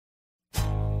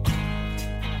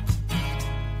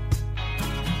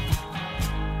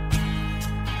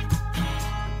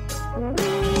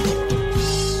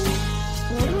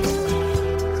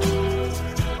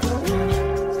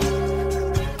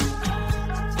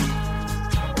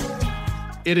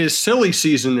It is silly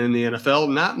season in the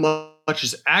NFL. Not much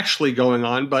is actually going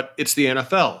on, but it's the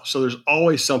NFL. So there's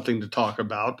always something to talk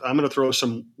about. I'm going to throw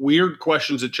some weird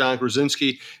questions at John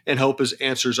Krasinski and hope his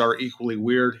answers are equally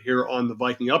weird here on the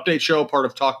Viking Update Show, part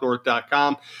of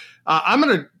TalkNorth.com. I'm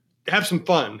going to have some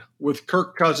fun with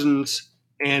Kirk Cousins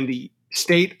and the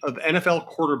state of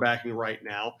NFL quarterbacking right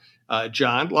now.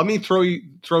 John, let me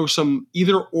throw some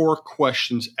either or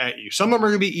questions at you. Some of them are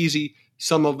going to be easy.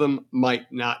 Some of them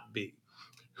might not be.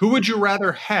 Who would you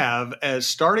rather have as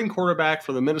starting quarterback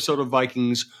for the Minnesota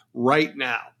Vikings right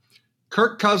now?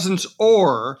 Kirk Cousins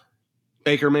or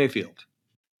Baker Mayfield?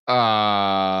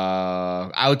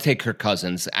 I would take Kirk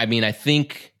Cousins. I mean, I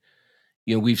think,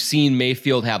 we've seen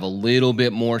Mayfield have a little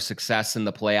bit more success in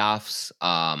the playoffs.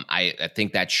 I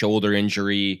think that shoulder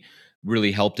injury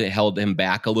really held him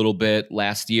back a little bit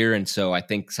last year. And so I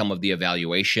think some of the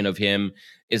evaluation of him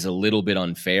is a little bit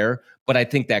unfair. But I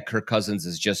think that Kirk Cousins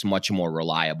is just much more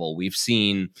reliable. We've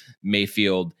seen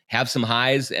Mayfield have some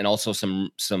highs and also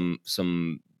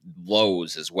some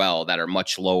lows as well that are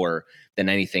much lower than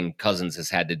anything Cousins has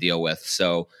had to deal with.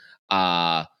 So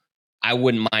I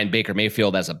wouldn't mind Baker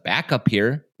Mayfield as a backup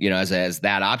here, as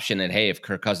that option. And hey, if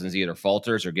Kirk Cousins either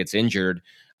falters or gets injured,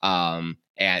 and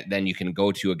then you can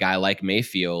go to a guy like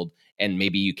Mayfield and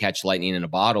maybe you catch lightning in a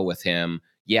bottle with him.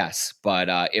 Yes. But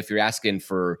if you're asking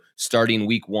for starting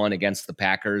week 1 against the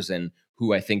Packers and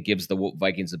who I think gives the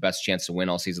Vikings the best chance to win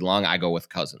all season long, I go with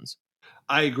Cousins.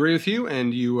 I agree with you,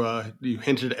 and you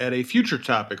hinted at a future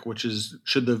topic, which is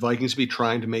should the Vikings be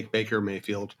trying to make Baker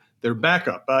Mayfield their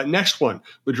backup? Next one,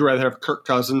 would you rather have Kirk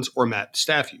Cousins or Matt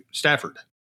Stafford?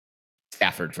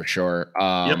 Stafford for sure.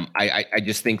 Yep. I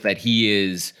just think that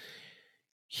he's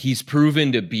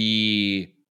proven to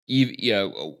be,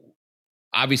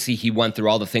 obviously he went through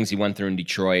all the things he went through in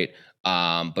Detroit.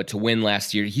 But to win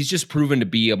last year, he's just proven to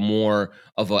be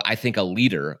I think a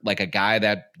leader, like a guy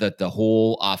that the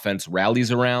whole offense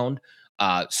rallies around.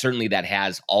 Certainly that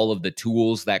has all of the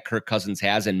tools that Kirk Cousins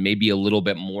has and maybe a little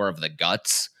bit more of the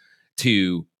guts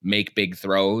to make big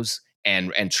throws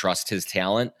and trust his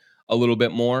talent a little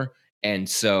bit more. And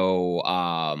so,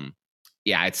 I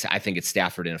think it's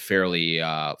Stafford in a fairly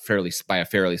by a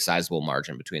fairly sizable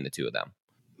margin between the two of them.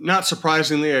 Not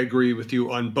surprisingly, I agree with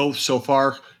you on both so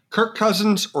far. Kirk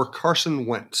Cousins or Carson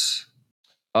Wentz?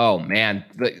 Oh man,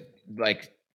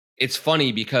 like it's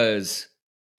funny because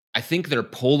I think they're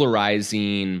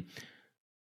polarizing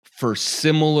for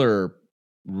similar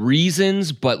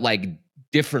reasons, but like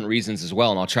different reasons as well.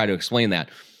 And I'll try to explain that.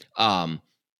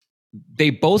 They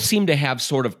both seem to have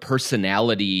sort of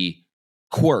personality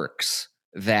quirks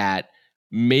that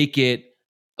make it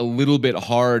a little bit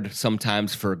hard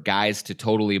sometimes for guys to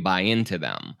totally buy into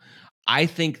them. I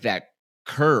think that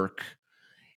Kirk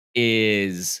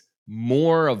is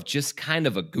more of just kind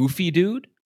of a goofy dude.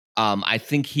 I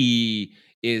think he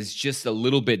is just a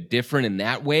little bit different in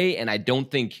that way. And I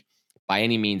don't think by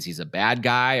any means he's a bad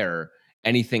guy or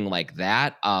anything like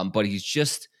that. But he's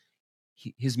just,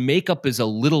 his makeup is a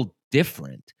little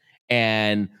different.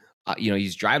 And, he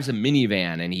drives a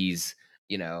minivan and he's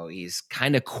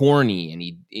kind of corny and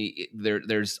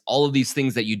there's all of these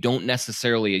things that you don't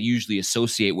necessarily usually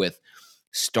associate with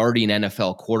starting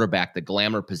NFL quarterback, the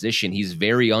glamour position. He's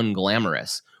very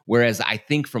unglamorous. Whereas I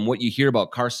think from what you hear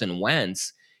about Carson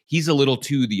Wentz, he's a little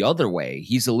too the other way.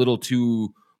 He's a little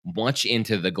too much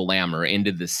into the glamour,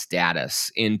 into the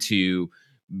status, into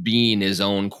being his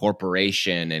own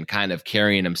corporation and kind of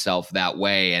carrying himself that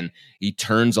way. And he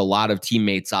turns a lot of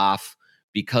teammates off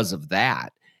because of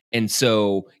that. And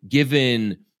so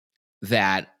given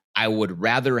that I would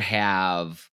rather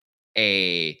have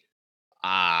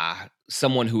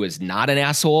someone who is not an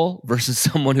asshole versus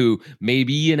someone who may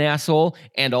be an asshole,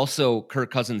 and also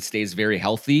Kirk Cousins stays very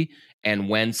healthy and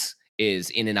Wentz is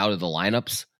in and out of the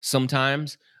lineups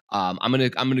sometimes, I'm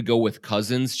gonna go with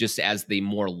Cousins just as the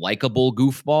more likable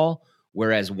goofball,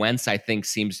 whereas Wentz I think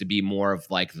seems to be more of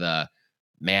like the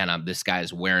this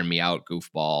guy's wearing me out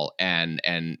goofball and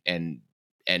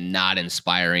not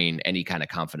inspiring any kind of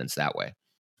confidence that way.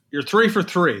 You're 3 for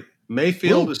 3.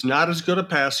 Mayfield is not as good a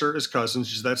passer as Cousins.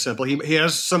 Just that simple. He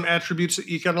has some attributes that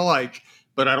you kind of like,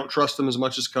 but I don't trust him as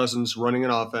much as Cousins running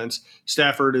an offense.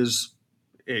 Stafford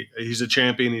he's a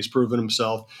champion. He's proven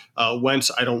himself.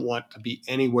 Wentz, I don't want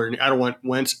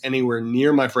Wentz anywhere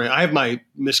near my friend. I have my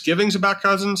misgivings about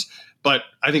Cousins, but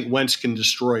I think Wentz can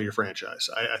destroy your franchise.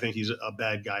 I think he's a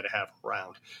bad guy to have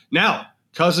around. Now,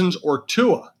 Cousins or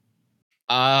Tua?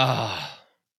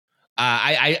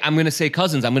 I'm going to say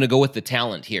Cousins. I'm going to go with the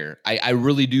talent here. I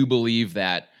really do believe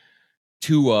that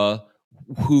Tua,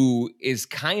 who is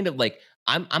kind of like,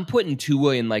 I'm putting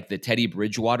Tua in like the Teddy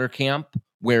Bridgewater camp,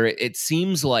 where it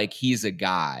seems like he's a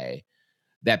guy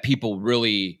that people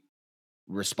really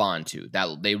respond to,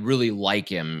 that they really like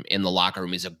him in the locker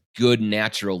room. He's a good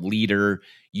natural leader.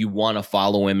 You want to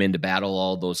follow him into battle,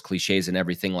 all those cliches and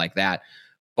everything like that.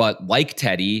 But like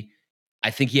Teddy,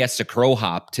 I think he has to crow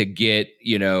hop to get,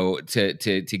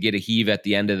 to get a heave at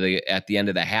the end of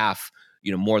the half,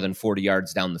 more than 40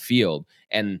 yards down the field.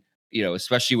 And,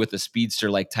 especially with a speedster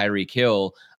like Tyreek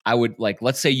Hill, I would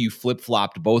let's say you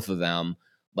flip-flopped both of them,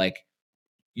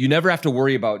 you never have to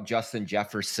worry about Justin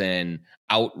Jefferson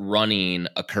outrunning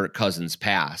a Kirk Cousins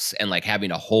pass and having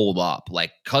to hold up.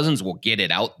 Cousins will get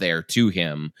it out there to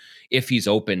him if he's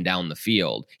open down the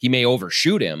field. He may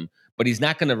overshoot him, but he's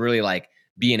not going to really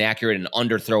be inaccurate and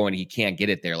underthrow and he can't get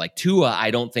it there. Tua,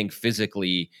 I don't think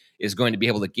physically is going to be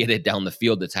able to get it down the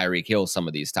field to Tyreek Hill some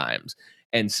of these times.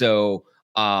 And so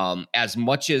as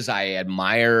much as I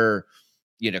admire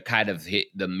kind of hit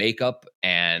the makeup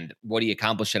and what he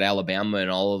accomplished at Alabama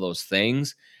and all of those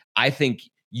things, I think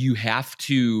you have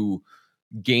to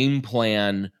game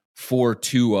plan for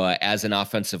Tua as an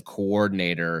offensive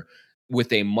coordinator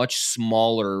with a much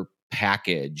smaller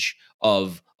package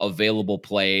of available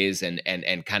plays and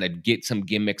kind of get some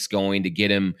gimmicks going to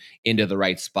get him into the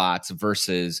right spots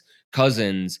versus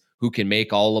Cousins, who can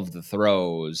make all of the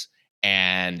throws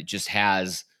and just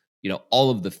has all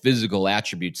of the physical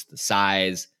attributes, the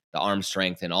size, the arm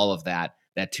strength, and all of that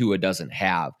Tua doesn't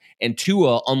have. And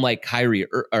Tua, unlike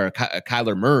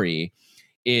Kyler Murray,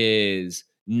 is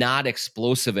not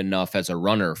explosive enough as a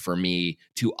runner for me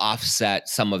to offset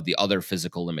some of the other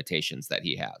physical limitations that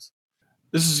he has.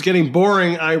 This is getting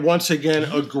boring. I once again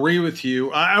agree with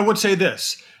you. I would say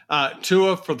this.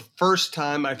 Tua, for the first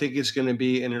time, I think is going to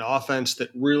be in an offense that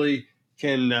really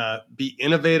can be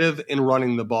innovative in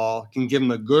running the ball, can give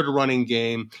him a good running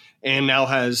game, and now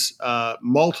has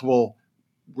multiple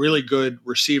really good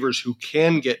receivers who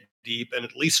can get deep and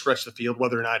at least stretch the field.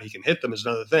 Whether or not he can hit them is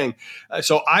another thing.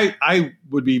 So I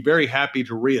would be very happy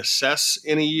to reassess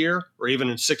in a year or even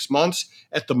in 6 months.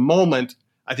 At the moment,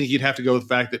 I think you'd have to go with the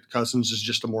fact that Cousins is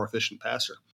just a more efficient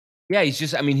passer. Yeah, he's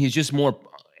just more,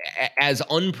 as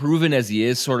unproven as he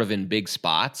is sort of in big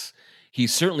spots,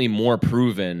 he's certainly more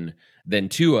proven than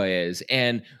Tua is.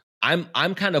 And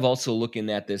I'm kind of also looking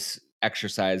at this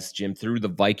exercise, Jim, through the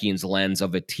Vikings lens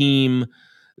of a team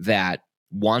that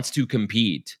wants to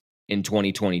compete in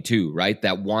 2022, right?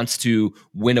 That wants to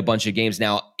win a bunch of games.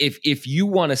 Now, if you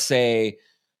want to say,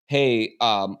 hey,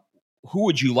 who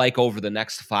would you like over the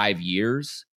next 5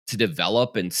 years to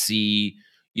develop and see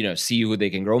who they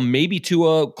can grow? Maybe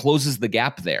Tua closes the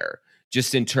gap there,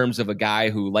 just in terms of a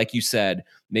guy who, like you said,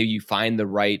 maybe you find the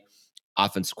right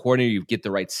offensive coordinator, you get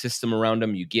the right system around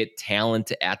him, you get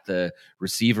talent at the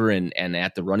receiver and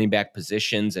at the running back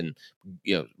positions, and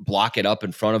block it up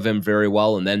in front of him very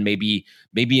well. And then maybe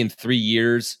in 3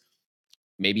 years,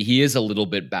 maybe he is a little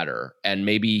bit better and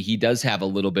maybe he does have a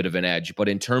little bit of an edge. But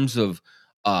in terms of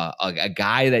a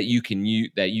guy that you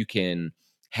can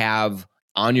have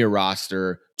on your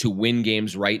roster to win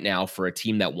games right now for a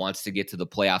team that wants to get to the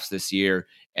playoffs this year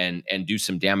and do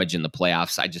some damage in the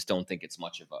playoffs, I just don't think it's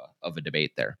much of a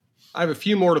debate there. I have a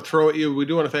few more to throw at you. We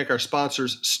do want to thank our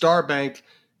sponsors, Star Bank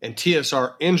and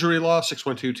TSR Injury Law,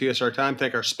 612 TSR Time.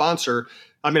 Thank our sponsor,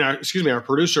 our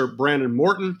producer, Brandon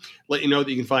Morton. Let you know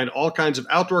that you can find all kinds of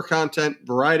outdoor content,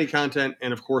 variety content,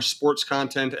 and of course, sports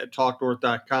content at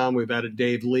talknorth.com. We've added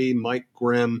Dave Lee, Mike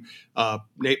Grimm,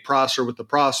 Nate Prosser with the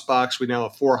Pros Box. We now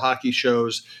have 4 hockey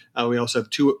shows. We also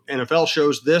have 2 NFL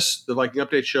shows, the Viking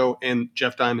Update Show, and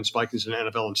Jeff Diamond's Vikings and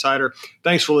NFL Insider.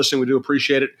 Thanks for listening. We do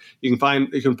appreciate it. You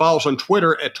can follow us on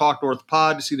Twitter at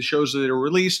TalkNorthPod to see the shows that are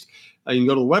released. You can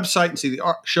go to the website and see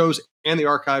the shows and the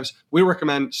archives. We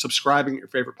recommend subscribing at your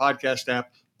favorite podcast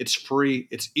app. It's free.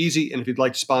 It's easy. And if you'd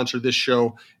like to sponsor this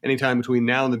show anytime between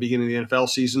now and the beginning of the NFL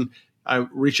season,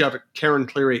 reach out to Karen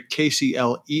Cleary at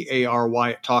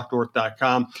KCLEARY at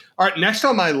TalkNorth.com. All right, next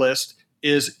on my list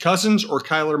is Cousins or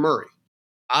Kyler Murray.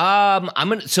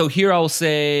 So here I'll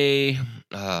say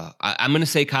I'm gonna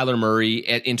say Kyler Murray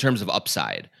in terms of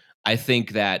upside. I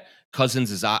think that Cousins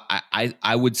is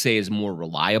I would say is more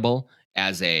reliable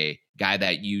as a guy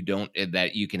that you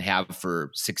can have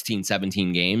for 16,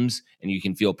 17 games and you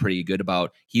can feel pretty good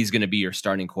about. He's going to be your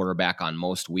starting quarterback on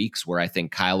most weeks, where I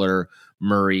think Kyler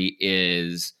Murray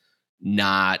is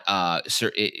not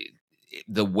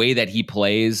the way that he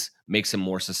plays makes him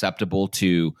more susceptible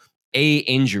to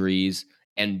injuries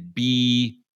and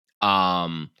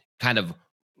kind of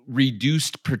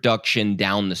reduced production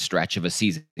down the stretch of a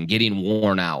season and getting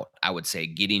worn out. I would say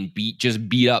getting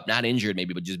beat up, not injured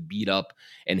maybe, but just beat up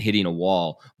and hitting a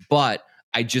wall. But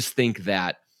I just think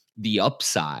that the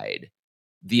upside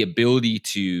the ability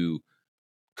to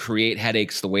create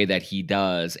headaches the way that he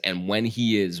does, and when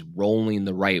he is rolling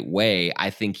the right way, I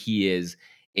think he is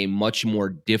a much more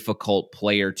difficult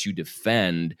player to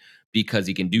defend because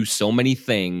he can do so many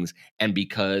things and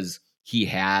because he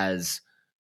has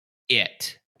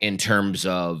it in terms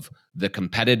of the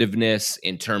competitiveness,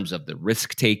 in terms of the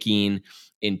risk taking,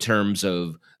 in terms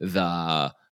of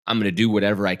the I'm going to do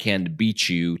whatever I can to beat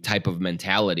you type of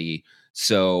mentality.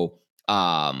 So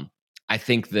I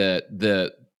think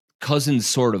the Cousins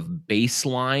sort of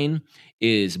baseline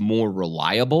is more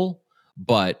reliable,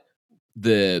 but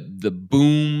the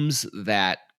booms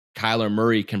that Kyler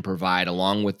Murray can provide,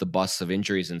 along with the busts of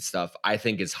injuries and stuff, I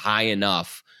think is high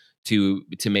enough to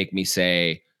make me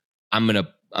say I'm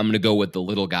gonna go with the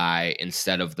little guy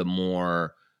instead of the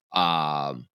more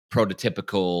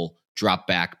prototypical drop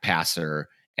back passer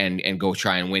and go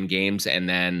try and win games. And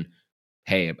then,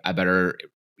 hey, I better,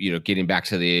 getting back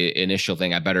to the initial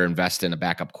thing, I better invest in a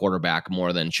backup quarterback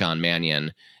more than Sean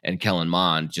Mannion and Kellen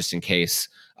Mond just in case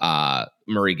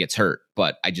Murray gets hurt.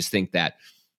 But I just think that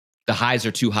the highs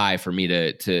are too high for me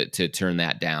to turn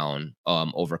that down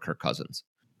over Kirk Cousins.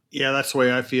 Yeah, that's the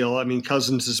way I feel. I mean,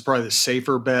 Cousins is probably the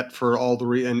safer bet for all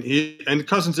the and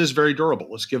Cousins is very durable.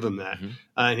 Let's give him that,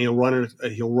 and he'll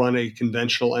run a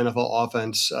conventional NFL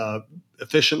offense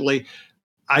efficiently.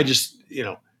 I just,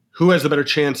 who has the better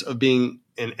chance of being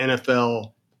an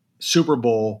NFL Super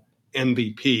Bowl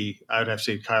MVP? I would have to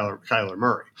say Kyler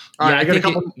Murray. All right, I got a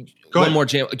couple. One more,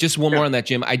 Jim. Just one more on that,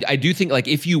 Jim. I do think, like,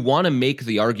 if you want to make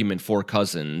the argument for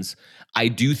Cousins, I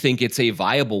do think it's a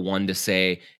viable one to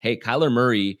say, hey, Kyler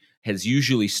Murray has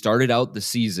usually started out the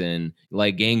season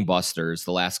like gangbusters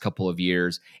the last couple of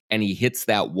years, and he hits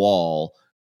that wall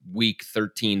week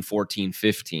 13, 14,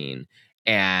 15.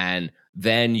 And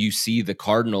then you see the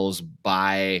Cardinals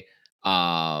by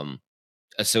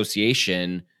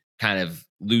association kind of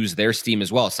lose their steam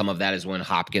as well. Some of that is when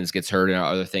Hopkins gets hurt and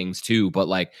other things too. But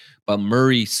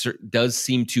Murray does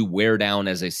seem to wear down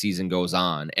as a season goes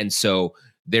on. And so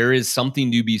there is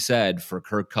something to be said for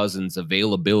Kirk Cousins'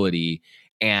 availability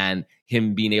and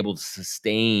him being able to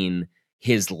sustain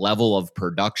his level of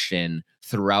production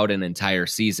throughout an entire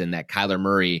season that Kyler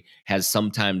Murray has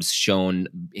sometimes shown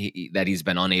that he's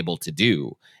been unable to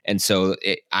do. And so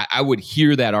I would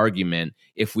hear that argument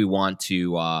if we want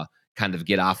to kind of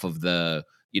get off of the,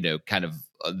 kind of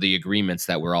the agreements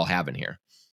that we're all having here.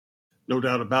 No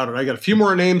doubt about it. I got a few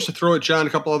more names to throw at John, a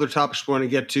couple other topics we want to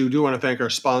get to. Do want to thank our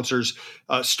sponsors,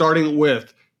 starting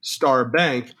with Star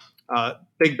Bank.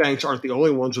 Big banks aren't the only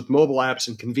ones with mobile apps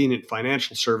and convenient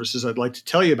financial services. I'd like to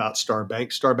tell you about Star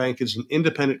Bank. Star Bank is an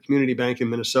independent community bank in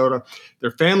Minnesota.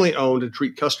 They're family-owned and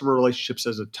treat customer relationships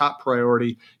as a top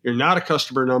priority. You're not a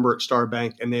customer number at Star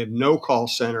Bank, and they have no call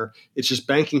center. It's just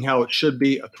banking how it should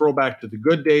be, a throwback to the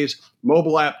good days.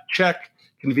 Mobile app, check.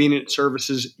 Convenient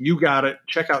services, you got it.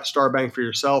 Check out Star Bank for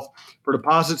yourself. For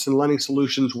deposits and lending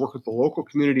solutions, work with the local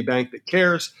community bank that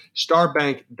cares.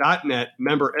 Starbank.net,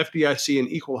 member FDIC and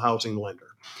equal housing lender.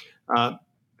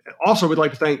 Also, we'd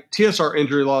like to thank TSR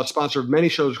Injury Law, sponsor of many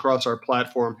shows across our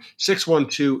platform.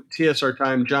 612 TSR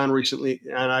Time. John recently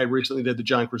and I recently did the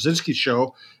John Krasinski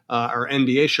show, our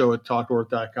NBA show at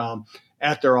TalkNorth.com.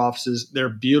 At their offices. They're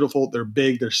beautiful. They're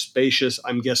big. They're spacious.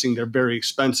 I'm guessing they're very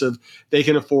expensive. They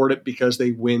can afford it because they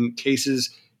win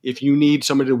cases. If you need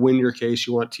somebody to win your case,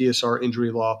 you want TSR Injury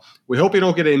Law. We hope you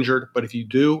don't get injured, but if you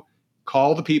do,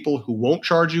 call the people who won't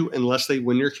charge you unless they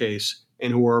win your case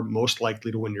and who are most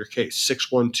likely to win your case.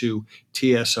 612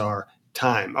 TSR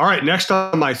Time. All right, next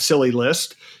on my silly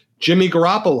list, Jimmy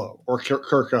Garoppolo or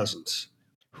Kirk Cousins.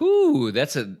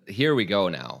 Here we go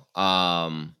now.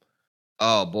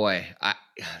 Oh boy.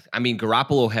 I mean,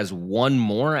 Garoppolo has one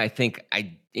more. I think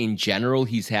in general,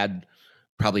 he's had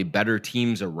probably better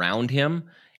teams around him.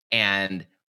 And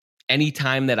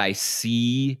anytime that I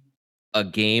see a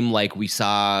game like we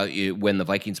saw when the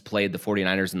Vikings played the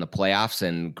 49ers in the playoffs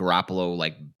and Garoppolo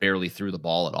like barely threw the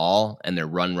ball at all and they're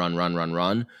run,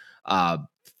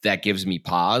 that gives me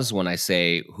pause when I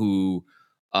say who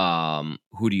do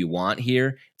you want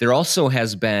here? There also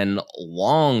has been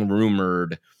long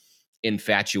rumored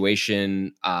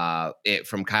infatuation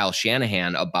from Kyle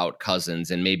Shanahan about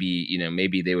Cousins, and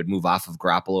maybe they would move off of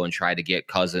Garoppolo and try to get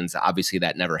Cousins. Obviously,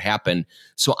 that never happened.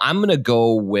 So I'm going to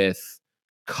go with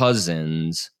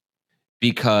Cousins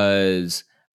because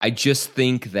I just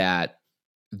think that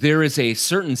there is a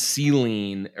certain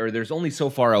ceiling, or there's only so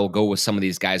far I'll go with some of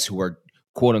these guys who are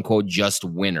quote unquote just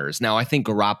winners. Now, I think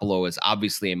Garoppolo is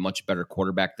obviously a much better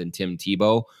quarterback than Tim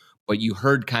Tebow. But you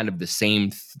heard kind of the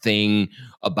same thing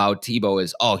about Tebow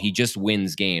as, he just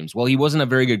wins games. Well, he wasn't a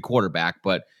very good quarterback,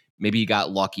 but maybe he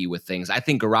got lucky with things. I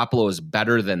think Garoppolo is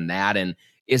better than that and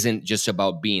isn't just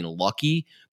about being lucky,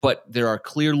 but there are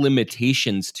clear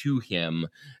limitations to him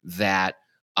that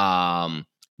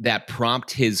that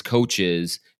prompt his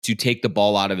coaches to take the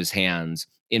ball out of his hands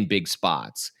in big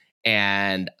spots.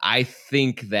 And I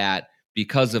think that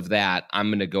because of that, I'm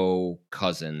going to go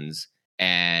Cousins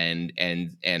and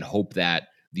hope that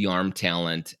the arm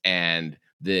talent and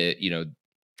the,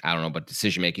 I don't know about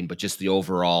decision making, but just the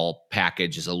overall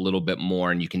package is a little bit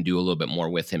more, and you can do a little bit more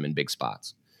with him in big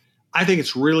spots. I think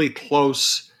it's really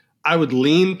close. I would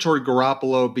lean toward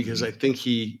Garoppolo because I think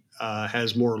he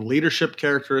has more leadership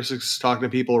characteristics. Talking to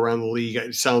people around the league,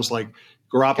 it sounds like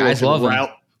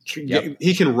Garoppolo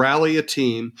he can rally a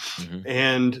team.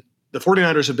 And the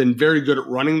 49ers have been very good at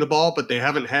running the ball, but they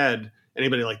haven't had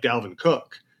anybody like Dalvin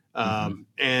Cook. And,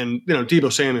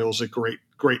 Deebo Samuel is a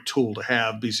great tool to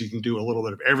have because he can do a little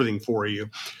bit of everything for you.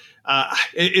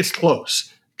 It's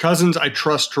close. Cousins, I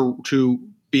trust to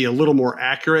be a little more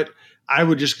accurate. I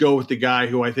would just go with the guy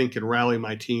who I think can rally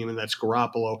my team, and that's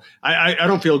Garoppolo. I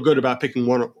don't feel good about picking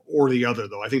one or the other,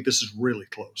 though. I think this is really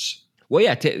close. Well,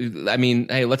 yeah.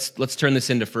 Hey, let's turn this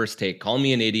into First Take. Call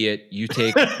me an idiot. You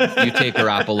take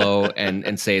Garoppolo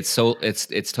and say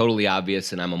it's totally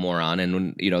obvious, and I'm a moron,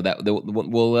 and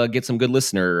we'll get some good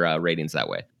listener ratings that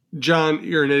way. John,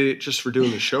 you're an idiot just for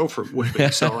doing the show with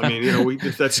me. So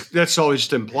that's always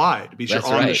just implied because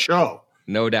you're on the show.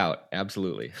 No doubt,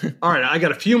 absolutely. All right, I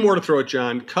got a few more to throw at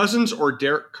John. Cousins or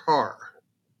Derek Carr?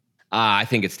 I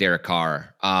think it's Derek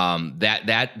Carr.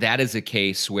 That is a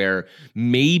case where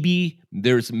maybe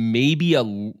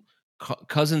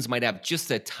Cousins might have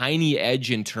just a tiny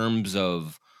edge in terms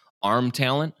of arm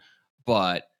talent,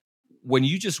 but when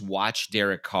you just watch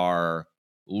Derek Carr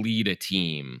lead a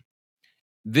team,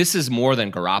 this is more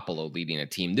than Garoppolo leading a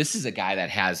team. This is a guy that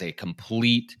has a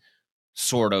complete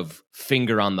sort of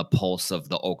finger on the pulse of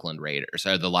the Oakland Raiders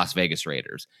or the Las Vegas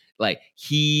Raiders. Like,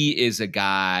 he is a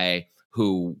guy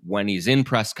who, when he's in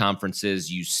press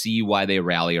conferences, you see why they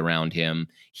rally around him.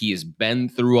 He has been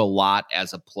through a lot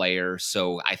as a player,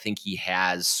 so I think he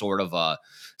has sort of a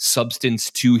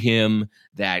substance to him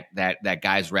that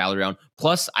guys rally around.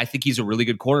 Plus, I think he's a really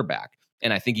good quarterback,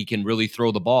 and I think he can really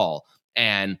throw the ball.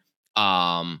 And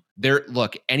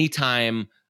anytime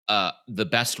the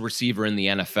best receiver in the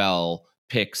NFL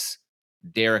picks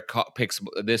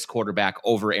this quarterback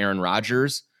over Aaron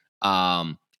Rodgers,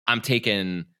 I'm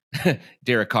taking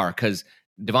Derek Carr, because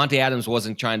Devontae Adams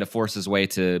wasn't trying to force his way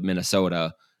to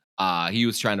Minnesota. He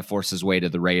was trying to force his way to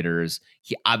the Raiders.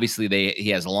 He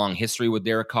has a long history with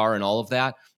Derek Carr and all of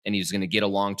that, and he's going to get a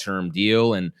long-term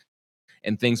deal and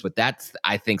things. But that,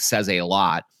 I think, says a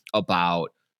lot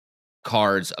about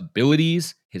Carr's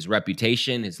abilities, his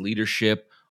reputation, his leadership,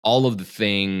 all of the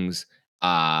things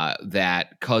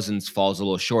that Cousins falls a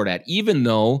little short at, even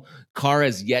though Carr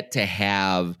has yet to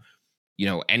have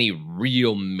any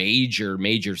real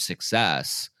major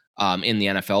success in the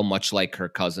NFL, much like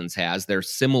Kirk Cousins has. They're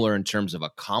similar in terms of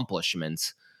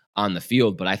accomplishments on the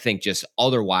field, but I think just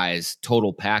otherwise,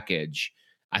 total package,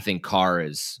 I think Carr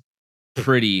is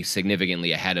pretty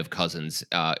significantly ahead of Cousins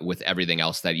with everything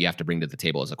else that you have to bring to the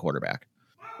table as a quarterback.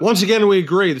 Once again, we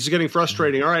agree. This is getting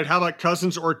frustrating. All right, how about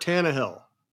Cousins or Tannehill?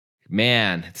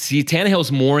 Man, see,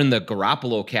 Tannehill's more in the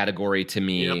Garoppolo category to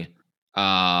me.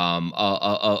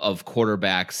 Of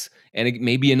quarterbacks, and it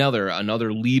may be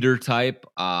another leader type.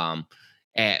 But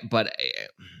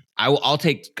I'll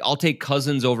take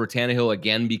Cousins over Tannehill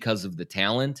again because of the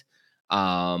talent.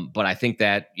 But I think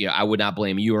that I would not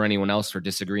blame you or anyone else for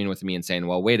disagreeing with me and saying,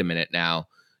 well, wait a minute now.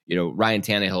 Ryan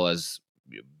Tannehill has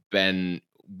been.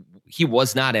 He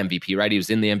was not MVP, right? He was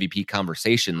in the MVP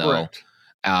conversation though,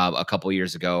 a couple of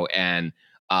years ago, and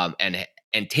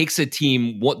takes a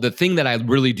team. The thing that I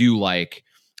really do like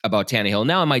about Tannehill,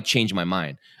 now I might change my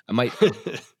mind. I might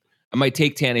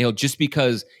take Tannehill just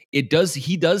because he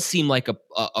does seem like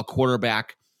a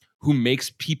quarterback who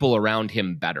makes people around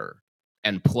him better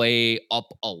and play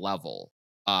up a level.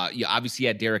 Obviously, he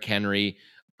had Derrick Henry,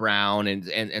 Brown,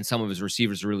 and some of his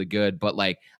receivers are really good, but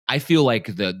like I feel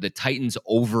like the Titans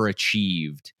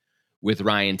overachieved with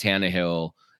Ryan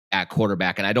Tannehill at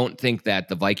quarterback, and I don't think that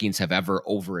the Vikings have ever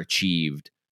overachieved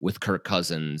with Kirk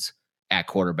Cousins at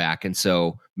quarterback, and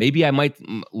so maybe I might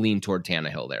lean toward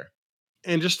Tannehill there.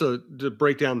 And just to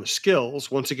break down the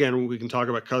skills, once again, we can talk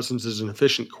about Cousins as an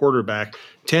efficient quarterback.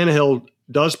 Tannehill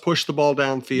does push the ball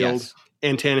downfield,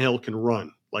 and Tannehill can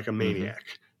run like a maniac.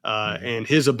 And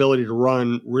his ability to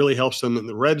run really helps them in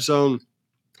the red zone,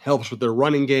 helps with their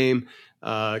running game,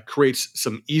 creates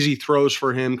some easy throws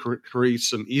for him, creates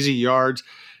some easy yards.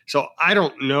 So I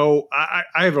don't know. I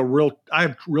have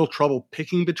real trouble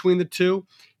picking between the two.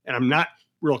 and I'm not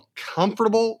real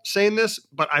comfortable saying this,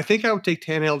 but I think I would take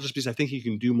Tannehill just because I think he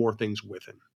can do more things with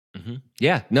him.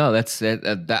 Yeah, no, that's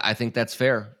I think that's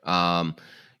fair. I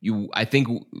think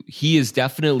he is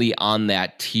definitely on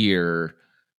that tier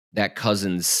that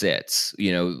Cousins sits.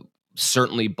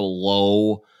 Certainly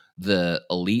below the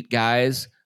elite guys,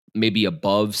 maybe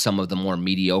above some of the more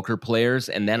mediocre players.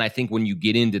 And then I think when you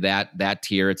get into that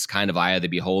tier, it's kind of eye of the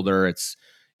beholder. It's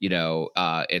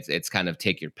it's kind of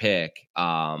take your pick.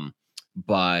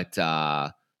 But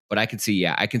I can see,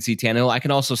 I can see Tannehill. I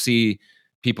can also see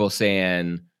people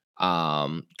saying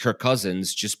Kirk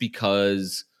Cousins just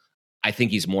because I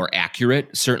think he's more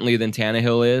accurate, certainly, than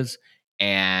Tannehill is,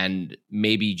 and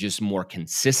maybe just more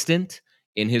consistent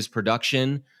in his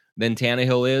production than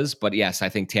Tannehill is. But yes, I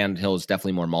think Tannehill is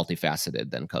definitely more multifaceted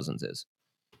than Cousins is.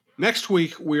 Next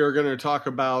week, we are going to talk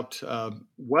about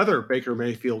whether Baker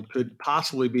Mayfield could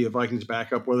possibly be a Vikings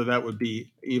backup, whether that would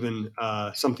be even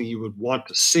something you would want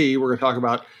to see. We're going to talk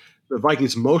about the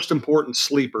Vikings' most important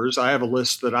sleepers. I have a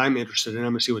list that I'm interested in.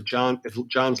 I'm going to see if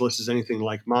John's list is anything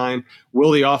like mine.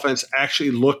 Will the offense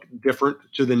actually look different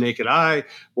to the naked eye?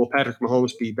 Will Patrick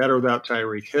Mahomes be better without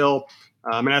Tyreek Hill?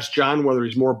 I'm going to ask John whether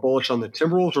he's more bullish on the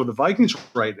Timberwolves or the Vikings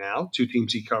right now, two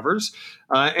teams he covers.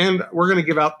 And we're going to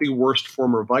give out the worst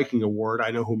former Viking award.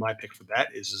 I know who my pick for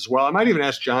that is as well. I might even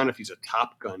ask John if he's a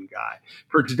Top Gun guy.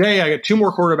 For today, I got two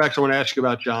more quarterbacks I want to ask you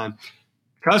about, John.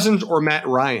 Cousins or Matt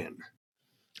Ryan?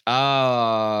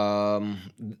 So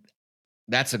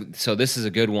this is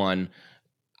a good one.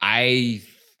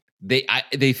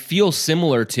 They feel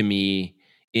similar to me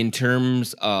in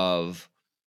terms of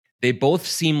they both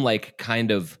seem like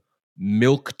kind of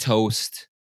milk toast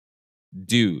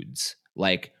dudes,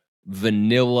 like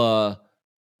vanilla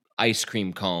ice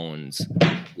cream cones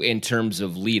in terms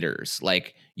of leaders.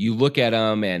 Like you look at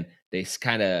them and they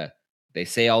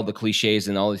say all the cliches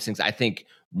and all these things. I think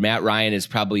Matt Ryan is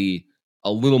probably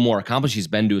a little more accomplished. He's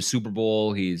been to a Super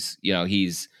Bowl. He's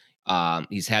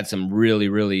had some really,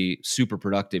 really super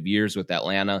productive years with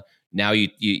Atlanta. Now,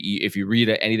 if you read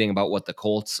anything about what the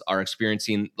Colts are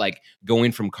experiencing, like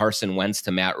going from Carson Wentz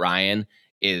to Matt Ryan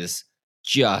is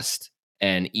just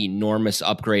an enormous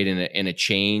upgrade and a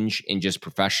change in just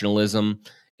professionalism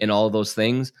and all of those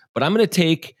things. But I'm going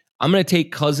to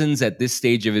take Cousins at this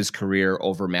stage of his career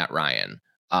over Matt Ryan.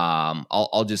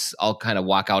 I'll kind of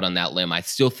walk out on that limb. I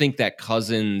still think that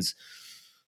Cousins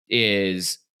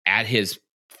is at his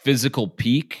physical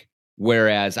peak,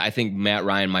 whereas I think Matt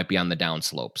Ryan might be on the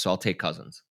downslope. So I'll take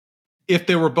Cousins. If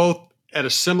they were both at a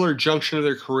similar junction of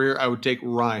their career, I would take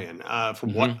Ryan.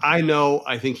 From what I know,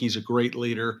 I think he's a great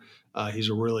leader. He's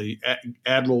a really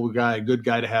admirable guy, a good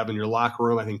guy to have in your locker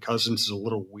room. I think Cousins is a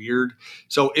little weird.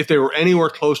 So if they were anywhere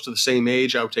close to the same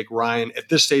age, I would take Ryan. At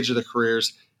this stage of their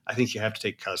careers, I think you have to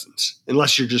take Cousins,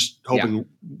 unless you're just hoping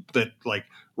that like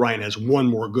Ryan has one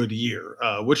more good year,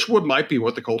 which might be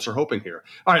what the Colts are hoping here.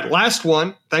 All right, last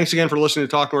one. Thanks again for listening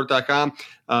to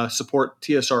TalkNorth.com. Support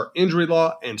TSR Injury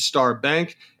Law and Star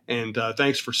Bank, and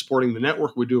thanks for supporting the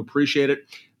network. We do appreciate it.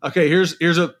 Okay, here's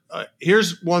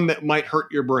one that might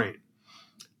hurt your brain.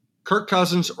 Kirk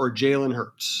Cousins or Jalen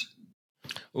Hurts?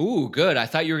 Ooh, good. I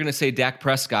thought you were going to say Dak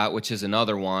Prescott, which is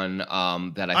another one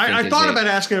that I thought about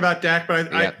asking about Dak,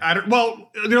 but I don't.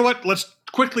 Well, you know what? Let's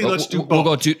do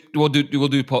both. We'll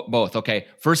do both. Okay.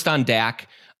 First on Dak,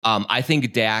 I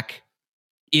think Dak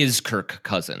is Kirk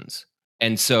Cousins,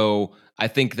 and so I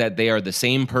think that they are the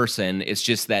same person. It's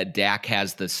just that Dak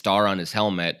has the star on his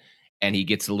helmet, and he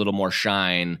gets a little more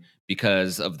shine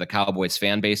because of the Cowboys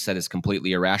fan base that is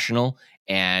completely irrational,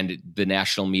 and the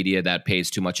national media that pays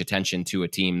too much attention to a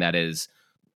team that is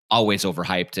always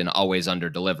overhyped and always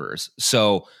underdelivers.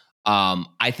 So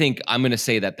I think I'm going to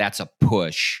say that that's a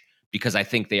push because I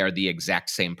think they are the exact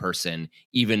same person,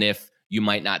 even if you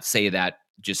might not say that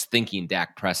just thinking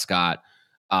Dak Prescott.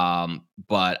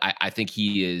 But I think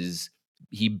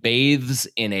he bathes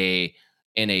in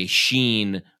a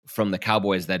sheen from the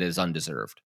Cowboys that is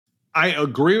undeserved. I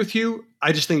agree with you.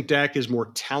 I just think Dak is more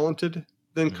talented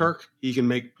than Kirk. He can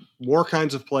make more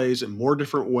kinds of plays in more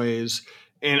different ways.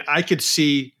 And I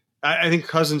think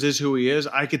Cousins is who he is.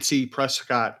 I could see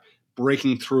Prescott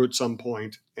breaking through at some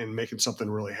point and making something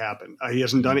really happen. He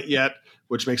hasn't done it yet,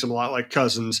 which makes him a lot like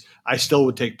Cousins. I still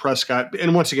would take Prescott.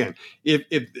 And once again, if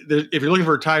you're looking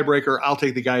for a tiebreaker, I'll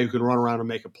take the guy who can run around and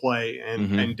make a play,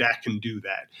 and Dak can do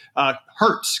that.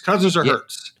 Hurts, Cousins or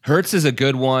Hurts? Hurts is a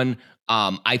good one.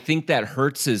 I think that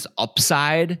Hurts's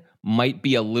upside might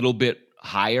be a little bit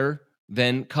higher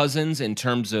than Cousins in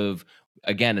terms of,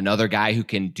 again, another guy who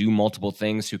can do multiple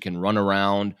things, who can run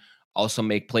around, also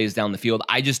make plays down the field.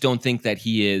 I just don't think that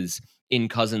he is in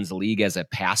Cousins' league as a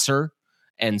passer.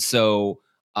 And so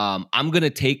I'm going to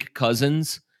take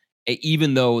Cousins,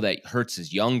 even though that Hurts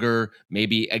is younger.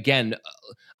 Maybe again,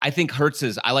 I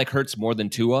like Hurts more than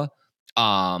Tua,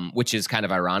 which is kind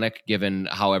of ironic given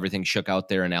how everything shook out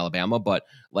there in Alabama. But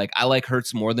like, I like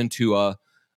Hurts more than Tua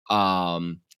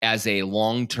as a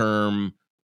long term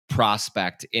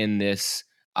prospect in this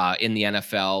in the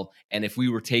NFL. And if we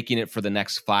were taking it for the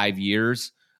next 5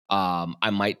 years, I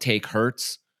might take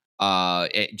Hurts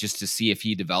just to see if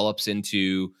he develops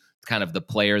into kind of the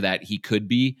player that he could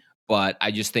be. But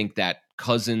I just think that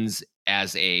Cousins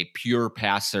as a pure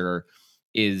passer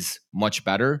is much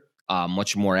better,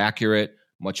 much more accurate,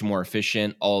 much more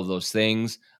efficient, all of those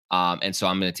things. And so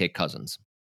I'm going to take Cousins.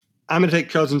 I'm going to take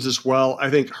Cousins as well. I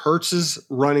think Hurts's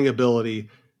running ability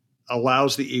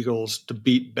allows the Eagles to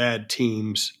beat bad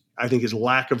teams. I think his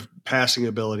lack of passing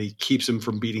ability keeps him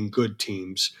from beating good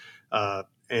teams.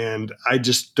 And I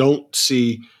just don't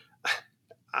see.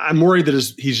 I'm worried that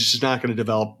he's just not going to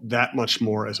develop that much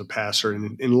more as a passer.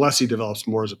 And unless he develops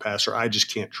more as a passer, I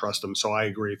just can't trust him. So I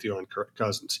agree with you on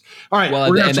Cousins. All right.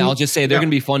 Well, and I'll just say they're going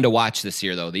to be fun to watch this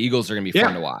year, though. The Eagles are going to be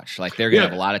fun to watch. Like, they're going to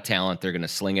have a lot of talent. They're going to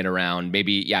sling it around.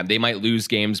 Maybe, they might lose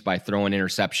games by throwing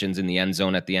interceptions in the end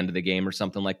zone at the end of the game or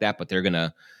something like that. But they're going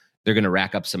to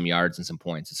rack up some yards and some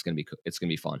points. It's going to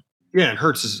be fun. Yeah, and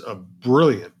Hurts is a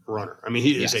brilliant runner. I mean,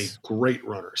 he is a great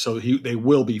runner. So they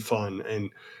will be fun. And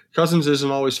Cousins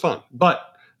isn't always fun. But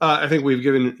I think we've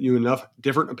given you enough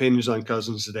different opinions on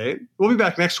Cousins today. We'll be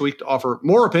back next week to offer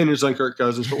more opinions on Kirk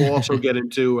Cousins, but we'll also get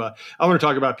into I want to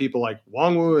talk about people like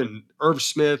Nwangwu and Irv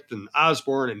Smith and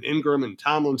Osborne and Ingram and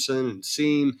Tomlinson and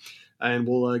Seam. And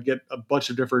we'll get a bunch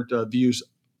of different views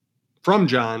from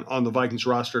John on the Vikings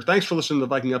roster. Thanks for listening to the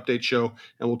Viking Update Show,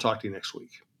 and we'll talk to you next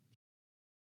week.